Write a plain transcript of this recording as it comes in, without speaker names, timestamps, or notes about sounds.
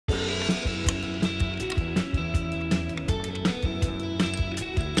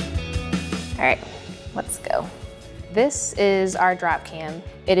All right, let's go. This is our drop cam.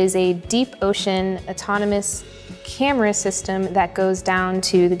 It is a deep ocean autonomous camera system that goes down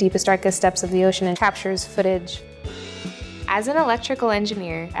to the deepest, darkest depths of the ocean and captures footage. As an electrical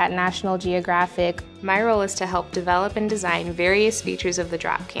engineer at National Geographic, my role is to help develop and design various features of the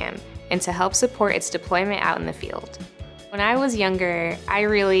drop cam and to help support its deployment out in the field. When I was younger, I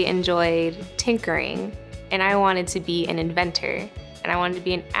really enjoyed tinkering, and I wanted to be an inventor, and I wanted to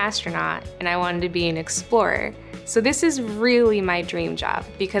be an astronaut, and I wanted to be an explorer. So this is really my dream job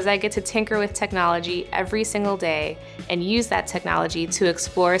because I get to tinker with technology every single day and use that technology to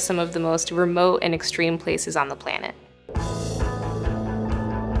explore some of the most remote and extreme places on the planet.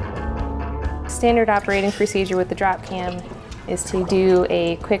 Standard operating procedure with the drop cam is to do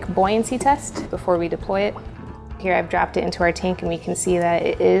a quick buoyancy test before we deploy it. Here I've dropped it into our tank and we can see that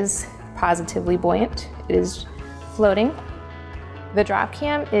it is positively buoyant. It is floating. The drop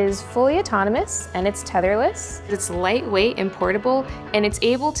cam is fully autonomous and it's tetherless. It's lightweight and portable, and it's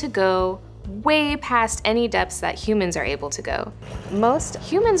able to go way past any depths that humans are able to go. Most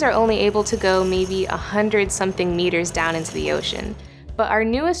humans are only able to go maybe 100-something meters down into the ocean, but our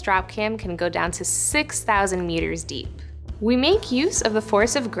newest drop cam can go down to 6,000 meters deep. We make use of the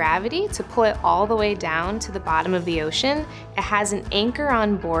force of gravity to pull it all the way down to the bottom of the ocean. It has an anchor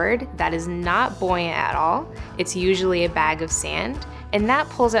on board that is not buoyant at all. It's usually a bag of sand, and that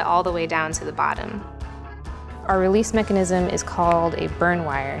pulls it all the way down to the bottom. Our release mechanism is called a burn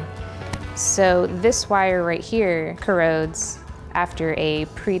wire. So this wire right here corrodes after a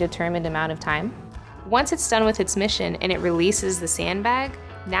predetermined amount of time. Once it's done with its mission and it releases the sandbag,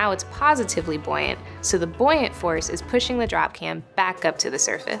 now it's positively buoyant, so the buoyant force is pushing the drop cam back up to the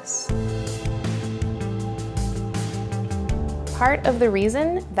surface. Part of the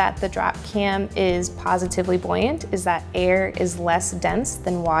reason that the drop cam is positively buoyant is that air is less dense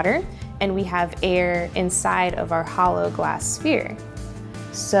than water, and we have air inside of our hollow glass sphere.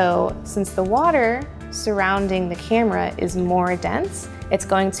 So since the water surrounding the camera is more dense, it's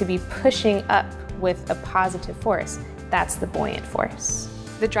going to be pushing up with a positive force. That's the buoyant force.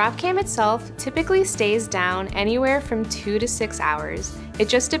 The drop cam itself typically stays down anywhere from 2 to 6 hours. It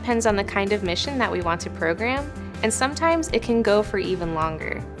just depends on the kind of mission that we want to program, and sometimes it can go for even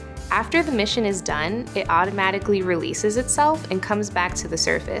longer. After the mission is done, it automatically releases itself and comes back to the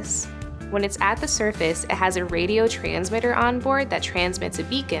surface. When it's at the surface, it has a radio transmitter on board that transmits a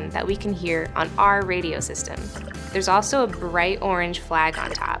beacon that we can hear on our radio system. There's also a bright orange flag on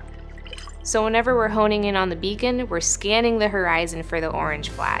top. So whenever we're honing in on the beacon, we're scanning the horizon for the orange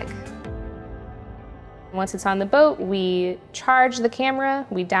flag. Once it's on the boat, we charge the camera,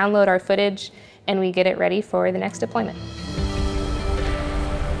 we download our footage, and we get it ready for the next deployment.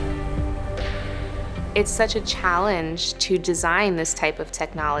 It's such a challenge to design this type of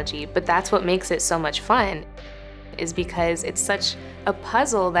technology, but that's what makes it so much fun, is because it's such a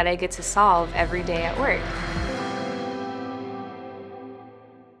puzzle that I get to solve every day at work.